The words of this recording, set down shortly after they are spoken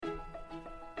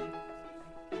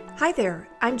Hi there,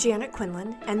 I'm Janet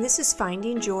Quinlan, and this is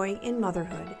Finding Joy in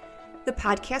Motherhood, the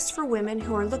podcast for women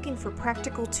who are looking for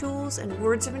practical tools and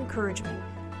words of encouragement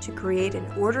to create an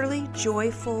orderly,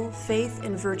 joyful, faith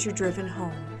and virtue-driven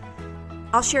home.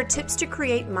 I'll share tips to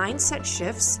create mindset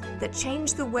shifts that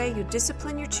change the way you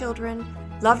discipline your children,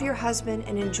 love your husband,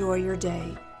 and enjoy your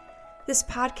day. This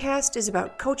podcast is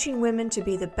about coaching women to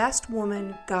be the best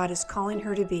woman God is calling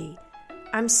her to be.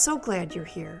 I'm so glad you're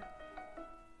here.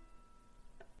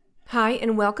 Hi,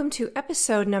 and welcome to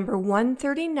episode number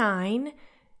 139,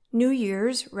 New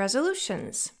Year's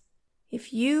Resolutions.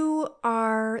 If you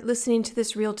are listening to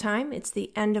this real time, it's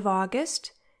the end of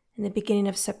August and the beginning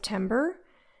of September,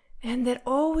 and that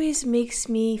always makes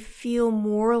me feel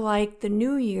more like the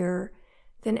new year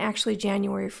than actually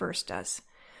January 1st does.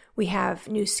 We have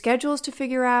new schedules to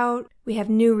figure out. We have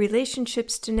new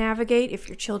relationships to navigate. If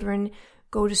your children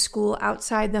go to school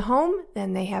outside the home,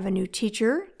 then they have a new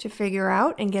teacher to figure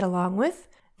out and get along with.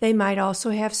 They might also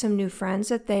have some new friends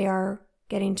that they are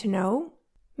getting to know.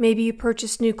 Maybe you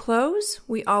purchased new clothes.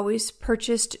 We always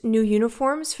purchased new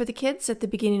uniforms for the kids at the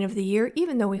beginning of the year,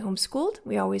 even though we homeschooled.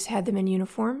 We always had them in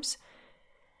uniforms.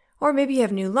 Or maybe you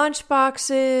have new lunch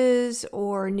boxes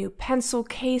or new pencil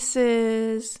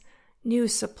cases, new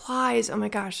supplies. Oh my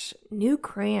gosh, new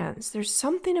crayons. There's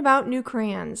something about new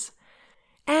crayons.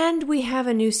 And we have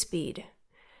a new speed.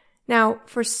 Now,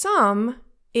 for some,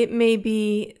 it may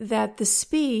be that the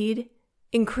speed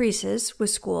increases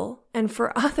with school, and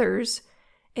for others,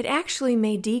 it actually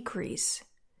may decrease.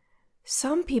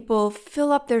 Some people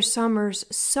fill up their summers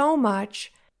so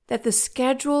much that the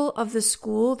schedule of the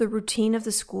school, the routine of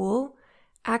the school,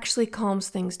 actually calms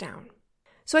things down.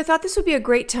 So I thought this would be a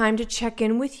great time to check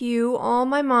in with you, all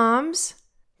my moms.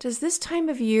 Does this time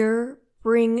of year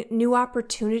bring new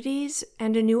opportunities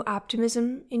and a new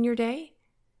optimism in your day?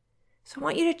 So I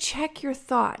want you to check your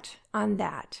thought on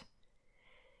that.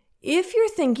 If you're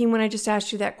thinking when I just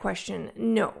asked you that question,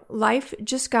 no, life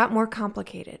just got more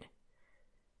complicated,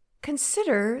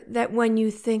 consider that when you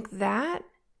think that,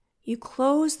 you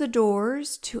close the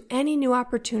doors to any new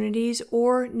opportunities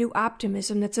or new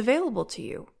optimism that's available to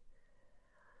you.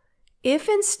 If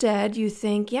instead you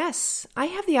think, yes, I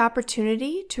have the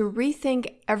opportunity to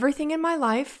rethink everything in my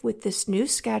life with this new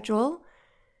schedule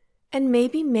and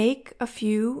maybe make a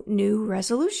few new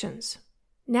resolutions.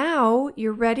 Now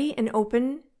you're ready and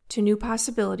open to new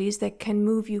possibilities that can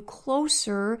move you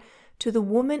closer to the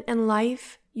woman and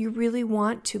life you really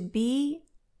want to be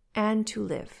and to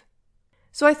live.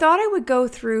 So I thought I would go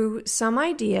through some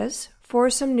ideas for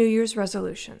some New Year's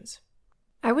resolutions.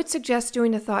 I would suggest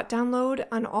doing a thought download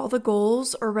on all the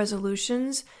goals or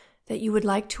resolutions that you would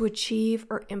like to achieve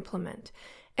or implement.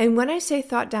 And when I say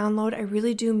thought download, I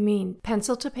really do mean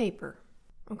pencil to paper,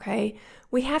 okay?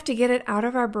 We have to get it out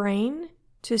of our brain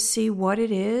to see what it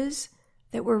is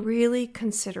that we're really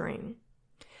considering.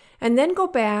 And then go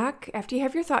back, after you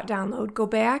have your thought download, go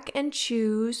back and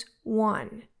choose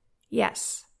one.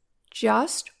 Yes,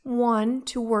 just one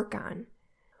to work on.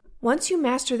 Once you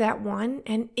master that one,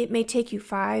 and it may take you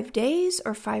 5 days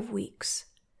or 5 weeks,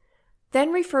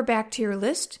 then refer back to your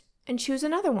list and choose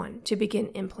another one to begin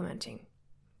implementing.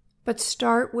 But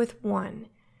start with one.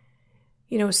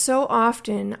 You know, so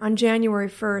often on January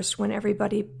 1st, when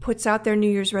everybody puts out their New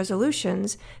Year's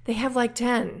resolutions, they have like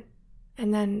 10,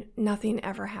 and then nothing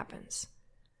ever happens.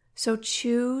 So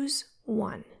choose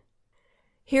one.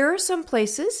 Here are some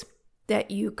places that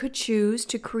you could choose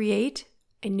to create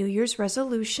a New Year's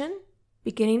resolution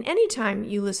beginning anytime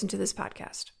you listen to this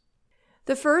podcast.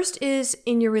 The first is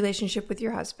in your relationship with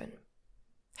your husband.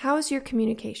 How is your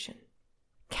communication?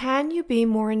 Can you be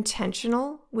more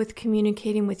intentional with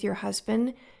communicating with your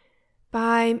husband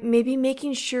by maybe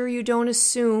making sure you don't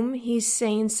assume he's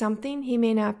saying something he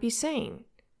may not be saying?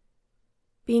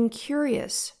 Being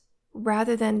curious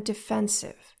rather than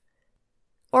defensive.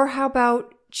 Or how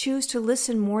about choose to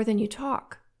listen more than you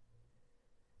talk?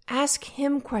 Ask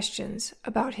him questions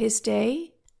about his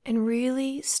day and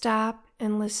really stop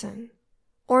and listen.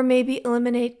 Or maybe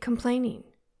eliminate complaining.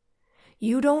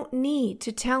 You don't need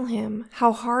to tell him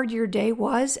how hard your day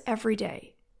was every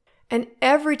day. And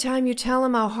every time you tell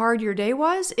him how hard your day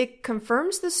was, it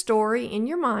confirms the story in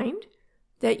your mind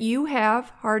that you have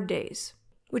hard days,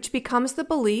 which becomes the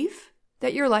belief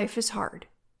that your life is hard.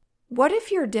 What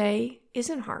if your day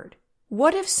isn't hard?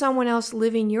 What if someone else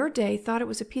living your day thought it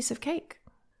was a piece of cake?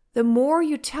 The more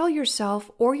you tell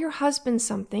yourself or your husband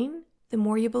something, the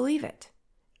more you believe it.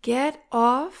 Get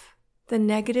off the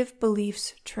negative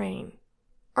beliefs train.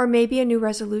 Or maybe a new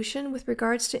resolution with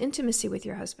regards to intimacy with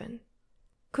your husband.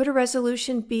 Could a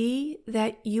resolution be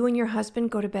that you and your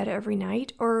husband go to bed every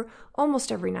night or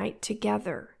almost every night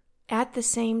together at the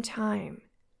same time,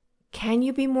 can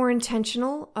you be more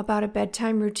intentional about a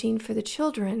bedtime routine for the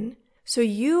children so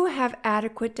you have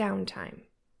adequate downtime?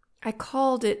 I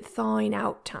called it thawing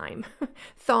out time,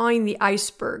 thawing the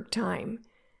iceberg time,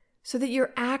 so that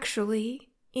you're actually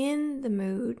in the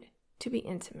mood to be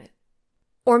intimate.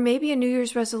 Or maybe a New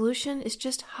Year's resolution is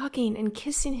just hugging and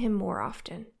kissing him more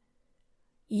often.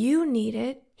 You need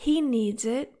it. He needs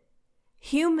it.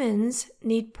 Humans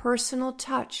need personal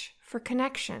touch for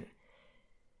connection.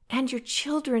 And your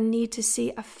children need to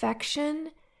see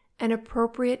affection and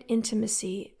appropriate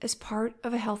intimacy as part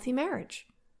of a healthy marriage.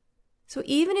 So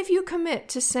even if you commit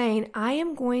to saying, I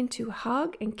am going to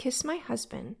hug and kiss my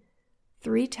husband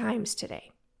 3 times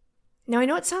today. Now, I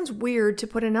know it sounds weird to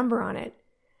put a number on it,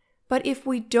 but if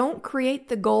we don't create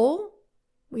the goal,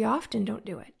 we often don't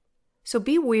do it. So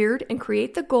be weird and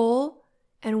create the goal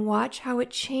and watch how it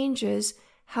changes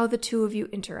how the two of you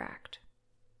interact.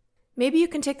 Maybe you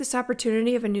can take this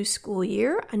opportunity of a new school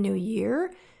year, a new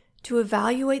year, to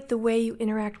evaluate the way you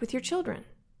interact with your children.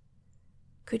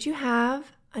 Could you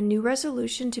have a new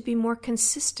resolution to be more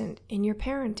consistent in your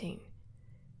parenting?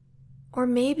 Or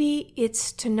maybe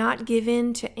it's to not give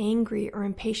in to angry or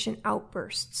impatient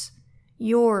outbursts.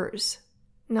 Yours,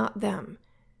 not them.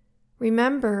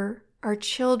 Remember, our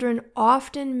children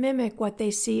often mimic what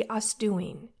they see us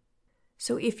doing.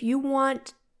 So if you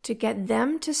want to get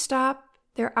them to stop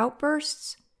their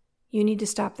outbursts, you need to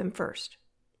stop them first.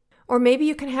 Or maybe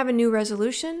you can have a new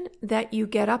resolution that you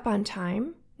get up on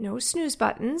time, no snooze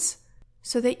buttons,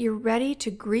 so that you're ready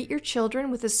to greet your children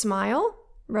with a smile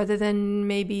rather than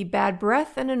maybe bad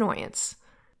breath and annoyance.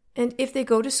 And if they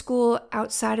go to school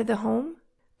outside of the home,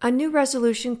 a new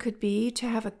resolution could be to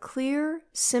have a clear,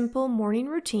 simple morning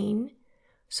routine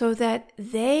so that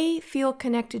they feel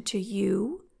connected to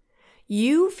you,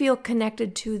 you feel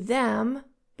connected to them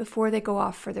before they go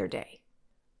off for their day.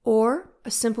 Or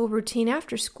a simple routine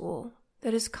after school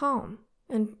that is calm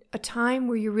and a time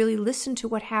where you really listen to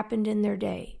what happened in their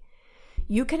day.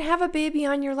 You can have a baby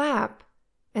on your lap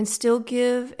and still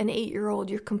give an 8-year-old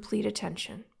your complete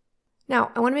attention.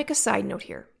 Now, I want to make a side note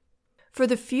here. For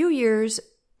the few years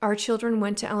our children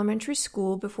went to elementary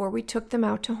school before we took them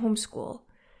out to homeschool,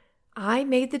 I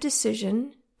made the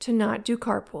decision to not do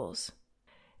carpools.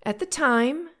 At the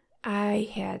time, I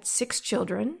had 6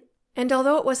 children, and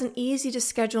although it wasn't easy to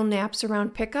schedule naps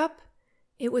around pickup,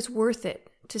 it was worth it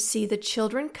to see the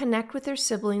children connect with their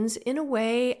siblings in a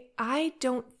way I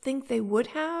don't think they would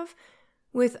have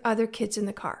with other kids in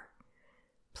the car.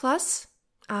 Plus,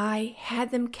 I had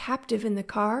them captive in the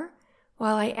car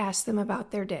while I asked them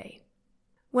about their day.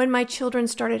 When my children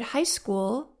started high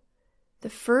school, the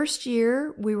first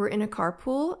year we were in a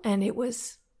carpool and it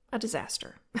was a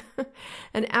disaster.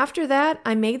 And after that,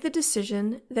 I made the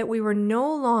decision that we were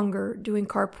no longer doing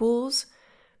carpools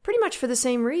pretty much for the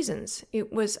same reasons.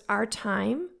 It was our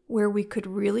time where we could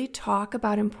really talk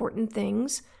about important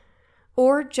things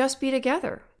or just be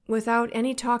together without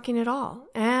any talking at all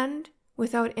and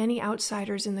without any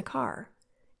outsiders in the car.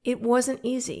 It wasn't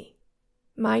easy.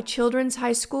 My children's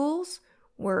high schools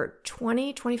were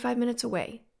 25 minutes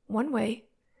away, one way.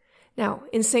 Now,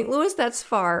 in St. Louis, that's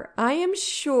far. I am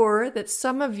sure that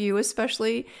some of you,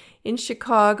 especially in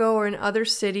Chicago or in other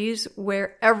cities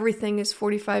where everything is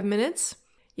 45 minutes,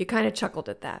 you kind of chuckled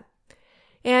at that.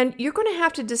 And you're going to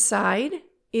have to decide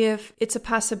if it's a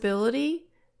possibility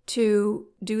to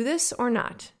do this or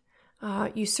not.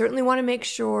 You certainly want to make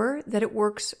sure that it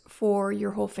works for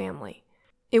your whole family.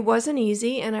 It wasn't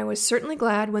easy, and I was certainly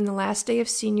glad when the last day of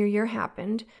senior year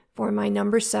happened for my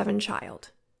number 7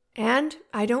 child. And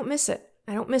I don't miss it.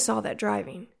 I don't miss all that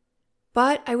driving.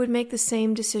 But I would make the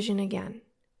same decision again.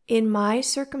 In my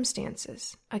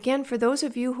circumstances, again, for those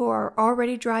of you who are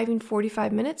already driving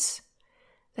 45 minutes,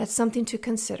 that's something to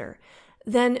consider.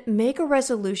 Then make a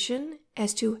resolution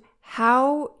as to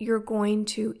how you're going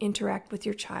to interact with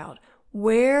your child.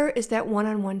 Where is that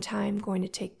one-on-one time going to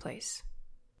take place?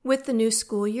 With the new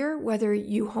school year, whether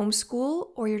you homeschool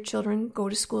or your children go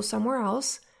to school somewhere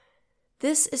else,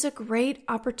 this is a great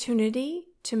opportunity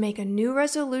to make a new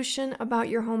resolution about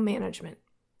your home management.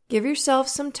 Give yourself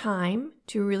some time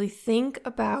to really think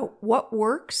about what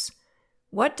works,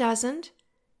 what doesn't,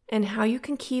 and how you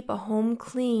can keep a home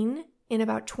clean in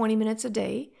about 20 minutes a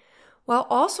day, while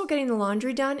also getting the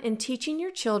laundry done and teaching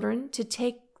your children to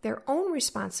take their own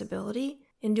responsibility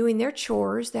in doing their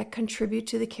chores that contribute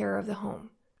to the care of the home.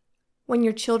 When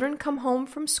your children come home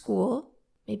from school,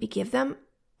 maybe give them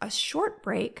a short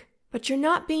break, but you're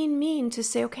not being mean to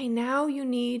say, okay, now you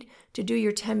need to do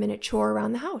your 10-minute chore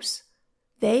around the house.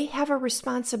 They have a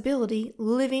responsibility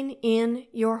living in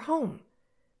your home.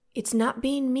 It's not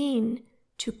being mean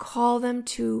to call them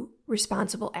to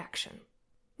responsible action.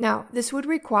 Now, this would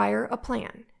require a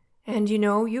plan. And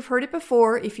you've heard it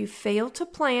before. If you fail to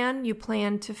plan, you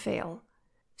plan to fail.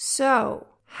 So,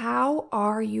 how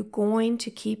are you going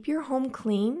to keep your home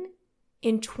clean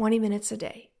in 20 minutes a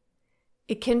day?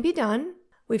 It can be done.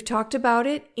 We've talked about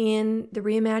it in the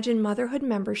Reimagine Motherhood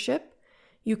membership.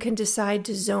 You can decide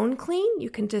to zone clean. You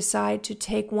can decide to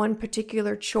take one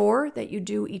particular chore that you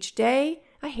do each day.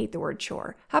 I hate the word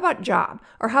chore. How about job?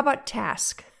 Or how about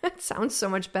task? That sounds so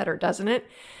much better, doesn't it?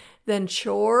 Than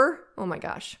chore. Oh my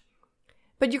gosh.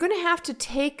 But you're going to have to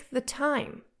take the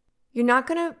time. You're not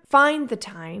going to find the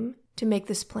time to make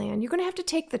this plan. You're going to have to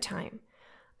take the time.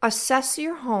 Assess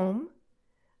your home,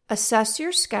 assess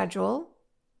your schedule,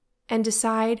 and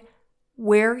decide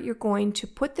where you're going to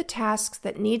put the tasks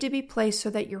that need to be placed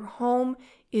so that your home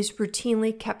is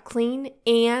routinely kept clean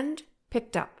and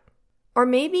picked up. Or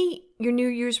maybe your New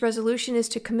Year's resolution is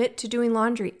to commit to doing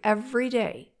laundry every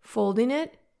day, folding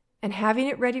it and having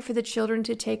it ready for the children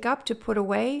to take up, to put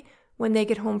away when they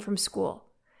get home from school.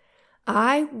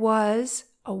 I was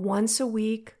a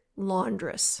once-a-week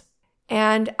laundress,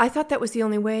 and I thought that was the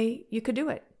only way you could do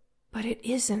it, but it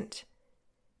isn't.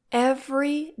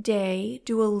 Every day,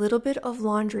 do a little bit of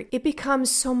laundry. It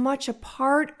becomes so much a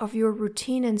part of your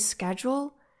routine and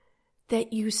schedule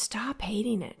that you stop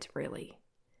hating it, really.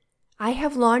 I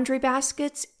have laundry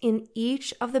baskets in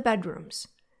each of the bedrooms,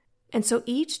 and so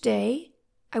each day,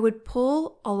 I would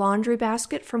pull a laundry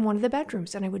basket from one of the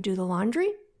bedrooms and I would do the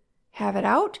laundry, have it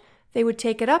out. They would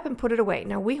take it up and put it away.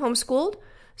 Now, we homeschooled,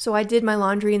 so I did my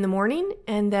laundry in the morning,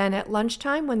 and then at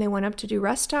lunchtime when they went up to do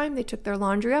rest time, they took their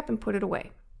laundry up and put it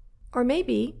away. Or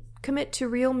maybe commit to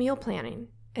real meal planning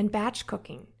and batch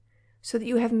cooking so that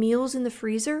you have meals in the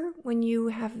freezer when you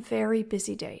have very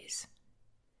busy days.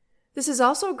 This is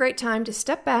also a great time to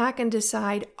step back and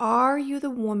decide, are you the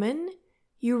woman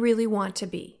you really want to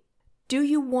be? Do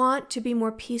you want to be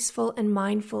more peaceful and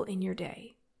mindful in your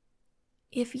day?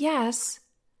 If yes,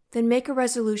 then make a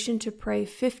resolution to pray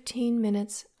 15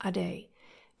 minutes a day.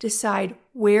 Decide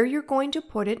where you're going to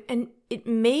put it, and it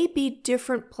may be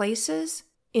different places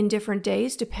in different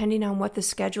days depending on what the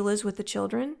schedule is with the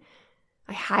children.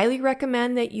 I highly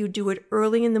recommend that you do it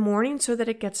early in the morning so that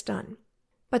it gets done.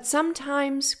 But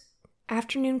sometimes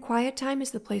afternoon quiet time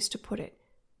is the place to put it,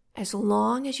 as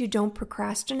long as you don't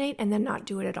procrastinate and then not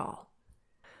do it at all.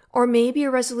 Or maybe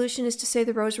a resolution is to say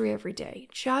the rosary every day,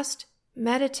 just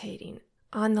meditating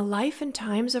on the life and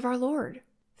times of our Lord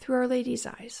through Our Lady's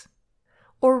eyes.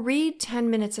 Or read 10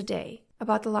 minutes a day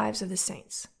about the lives of the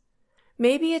saints.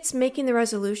 Maybe it's making the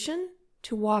resolution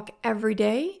to walk every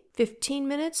day, 15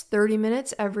 minutes, 30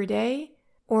 minutes every day.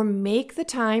 Or make the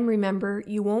time, remember,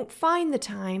 you won't find the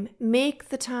time, make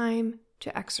the time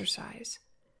to exercise.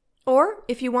 Or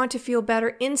if you want to feel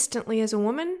better instantly as a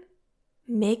woman,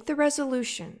 make the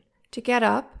resolution to get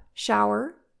up,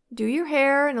 shower, do your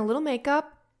hair and a little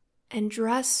makeup, and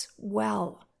dress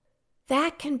well.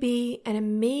 That can be an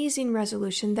amazing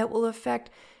resolution that will affect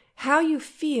how you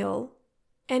feel.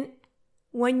 And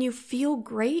when you feel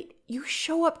great, you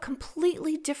show up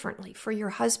completely differently for your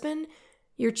husband,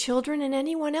 your children, and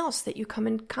anyone else that you come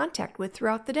in contact with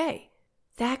throughout the day.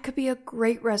 That could be a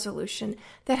great resolution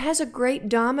that has a great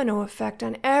domino effect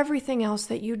on everything else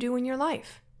that you do in your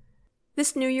life.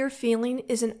 This New Year feeling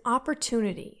is an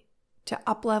opportunity to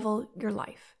uplevel your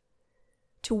life,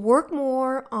 to work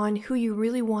more on who you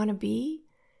really want to be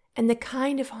and the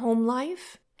kind of home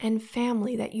life and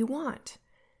family that you want.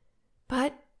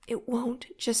 But it won't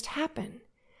just happen.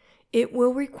 It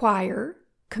will require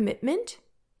commitment,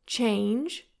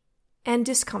 change, and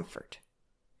discomfort.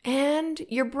 And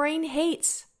your brain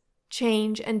hates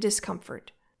change and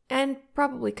discomfort, and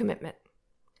probably commitment.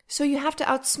 So you have to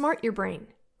outsmart your brain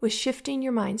with shifting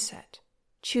your mindset.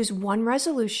 Choose one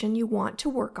resolution you want to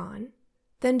work on,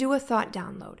 then do a thought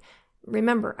download.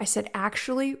 Remember, I said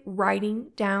actually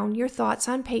writing down your thoughts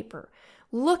on paper.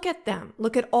 Look at them.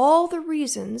 Look at all the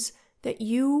reasons that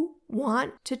you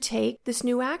want to take this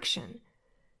new action,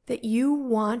 that you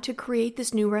want to create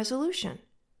this new resolution.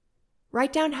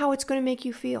 Write down how it's going to make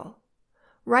you feel.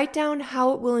 Write down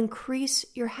how it will increase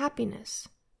your happiness.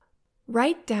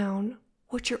 Write down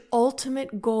what your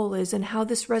ultimate goal is and how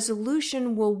this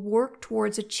resolution will work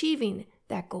towards achieving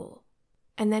that goal.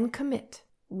 And then commit,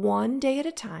 one day at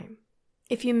a time.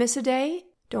 If you miss a day,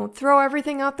 don't throw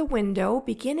everything out the window.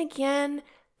 Begin again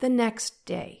the next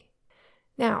day.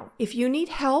 Now, if you need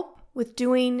help with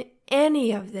doing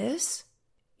any of this,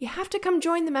 you have to come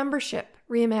join the membership,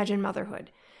 Reimagine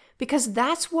Motherhood, because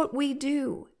that's what we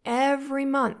do every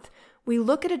month. We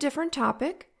look at a different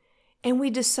topic and we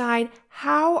decide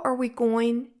how are we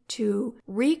going to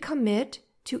recommit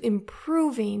to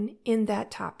improving in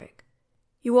that topic.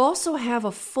 You also have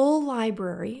a full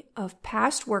library of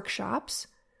past workshops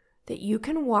that you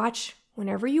can watch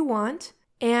whenever you want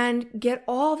and get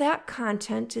all that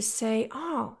content to say,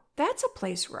 oh, that's a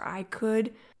place where I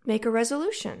could make a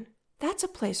resolution. That's a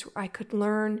place where I could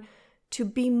learn to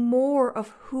be more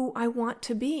of who I want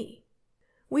to be.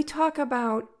 We talk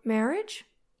about marriage.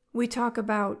 We talk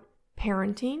about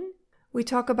parenting. We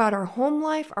talk about our home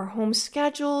life, our home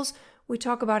schedules. We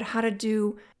talk about how to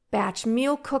do batch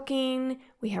meal cooking.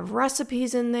 We have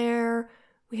recipes in there.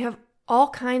 We have all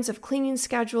kinds of cleaning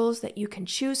schedules that you can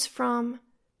choose from.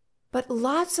 But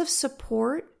lots of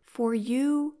support for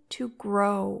you to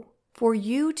grow, for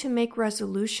you to make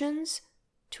resolutions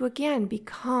to, again,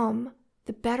 become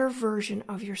the better version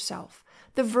of yourself,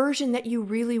 the version that you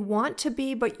really want to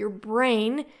be, but your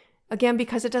brain, again,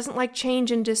 because it doesn't like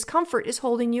change and discomfort, is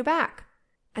holding you back.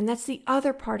 And that's the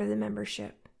other part of the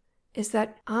membership, is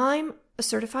that I'm a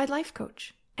certified life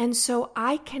coach. And so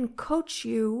I can coach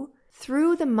you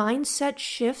through the mindset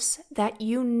shifts that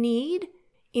you need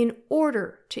in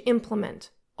order to implement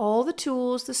all the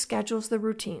tools, the schedules, the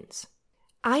routines.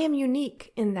 I am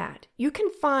unique in that. You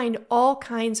can find all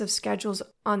kinds of schedules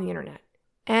on the internet,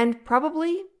 and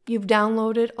probably you've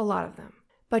downloaded a lot of them,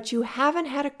 but you haven't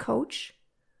had a coach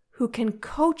who can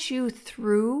coach you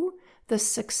through the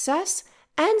success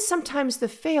and sometimes the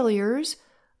failures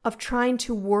of trying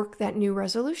to work that new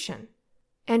resolution.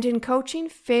 And in coaching,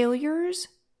 failures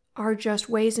are just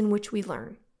ways in which we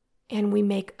learn. And we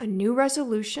make a new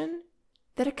resolution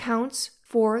that accounts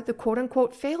for the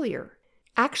quote-unquote failure.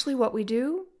 Actually, what we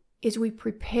do is we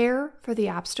prepare for the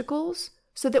obstacles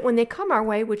so that when they come our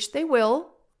way, which they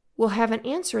will, we'll have an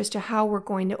answer as to how we're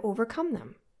going to overcome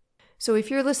them. So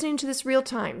if you're listening to this real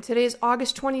time, today is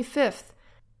August 25th.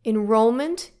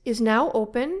 Enrollment is now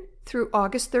open through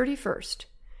August 31st.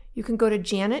 You can go to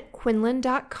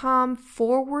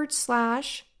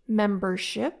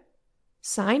janetquinlan.com/membership,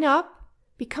 sign up,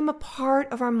 become a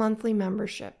part of our monthly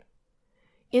membership.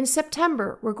 In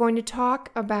September, we're going to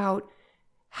talk about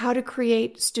how to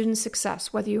create student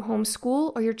success, whether you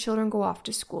homeschool or your children go off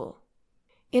to school.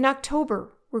 In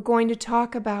October, we're going to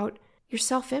talk about your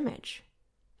self-image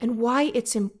and why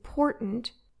it's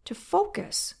important to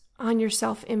focus on your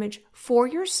self-image for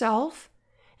yourself,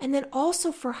 and then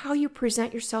also for how you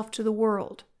present yourself to the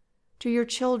world, to your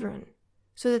children,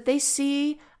 so that they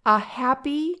see a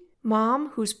happy mom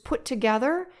who's put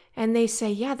together and they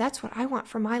say, yeah, that's what I want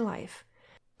for my life.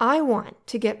 I want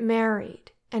to get married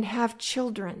and have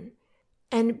children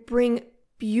and bring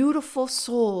beautiful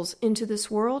souls into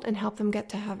this world and help them get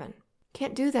to heaven.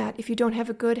 Can't do that if you don't have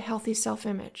a good, healthy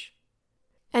self-image.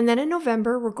 And then in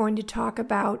November, we're going to talk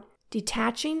about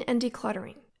detaching and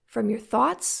decluttering from your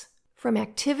thoughts, from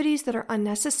activities that are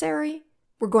unnecessary.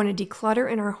 We're going to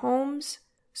declutter in our homes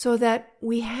so that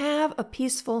we have a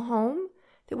peaceful home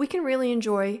that we can really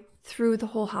enjoy through the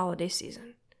whole holiday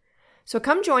season. So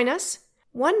come join us.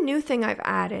 One new thing I've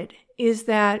added is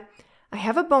that I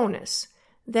have a bonus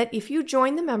that if you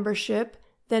join the membership,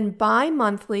 then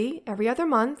bi-monthly, every other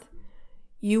month,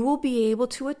 you will be able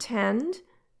to attend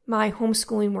my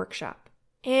homeschooling workshop.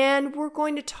 And we're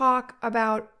going to talk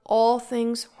about all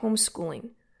things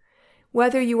homeschooling.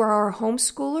 Whether you are a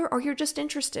homeschooler or you're just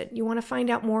interested, you want to find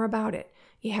out more about it,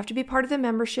 you have to be part of the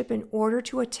membership in order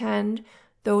to attend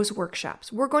those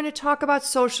workshops. We're going to talk about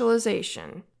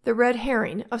socialization, the red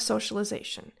herring of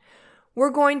socialization.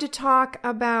 We're going to talk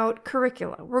about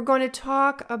curricula. We're going to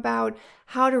talk about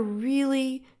how to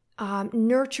really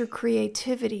nurture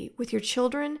creativity with your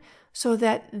children so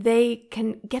that they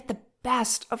can get the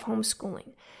best of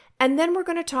homeschooling. And then we're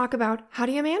going to talk about how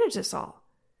do you manage this all?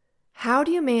 How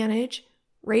do you manage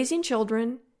raising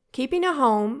children, keeping a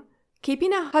home,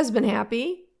 keeping a husband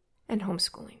happy, and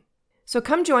homeschooling? So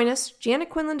come join us,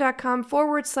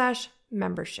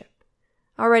 janetquinlan.com/membership.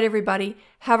 All right, everybody,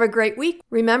 have a great week.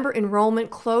 Remember, enrollment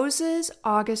closes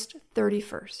August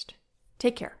 31st.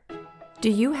 Take care. Do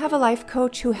you have a life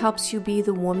coach who helps you be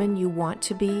the woman you want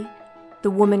to be, the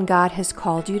woman God has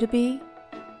called you to be?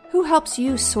 Who helps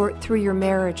you sort through your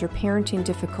marriage or parenting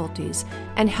difficulties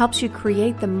and helps you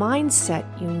create the mindset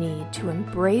you need to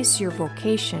embrace your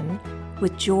vocation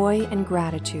with joy and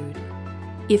gratitude?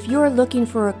 If you're looking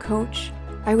for a coach,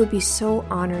 I would be so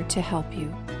honored to help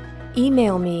you.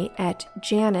 Email me at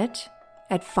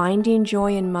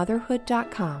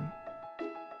janet@findingjoyinmotherhood.com.